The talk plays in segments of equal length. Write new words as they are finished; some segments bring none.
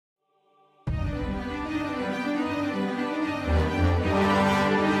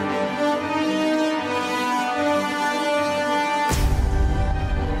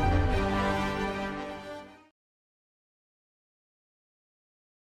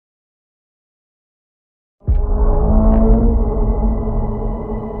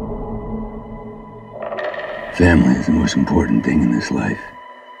Family is the most important thing in this life.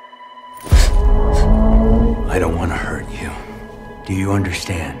 I don't want to hurt you. Do you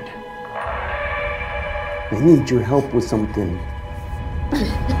understand? I need your help with something.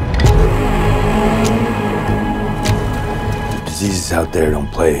 Diseases out there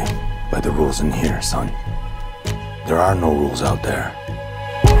don't play by the rules in here, son. There are no rules out there.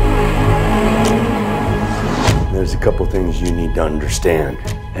 There's a couple things you need to understand.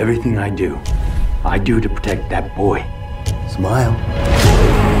 Everything I do to protect that boy. Smile.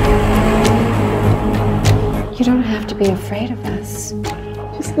 You don't have to be afraid of us.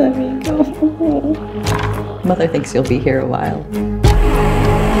 Just let me go. Mother thinks you'll be here a while.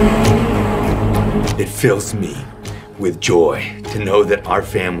 It fills me with joy to know that our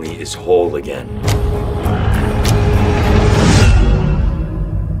family is whole again.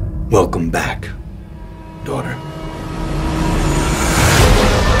 Welcome back, daughter.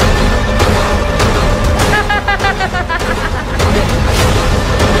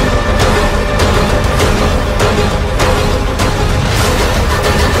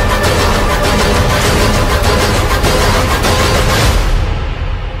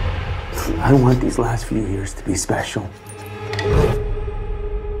 I want these last few years to be special.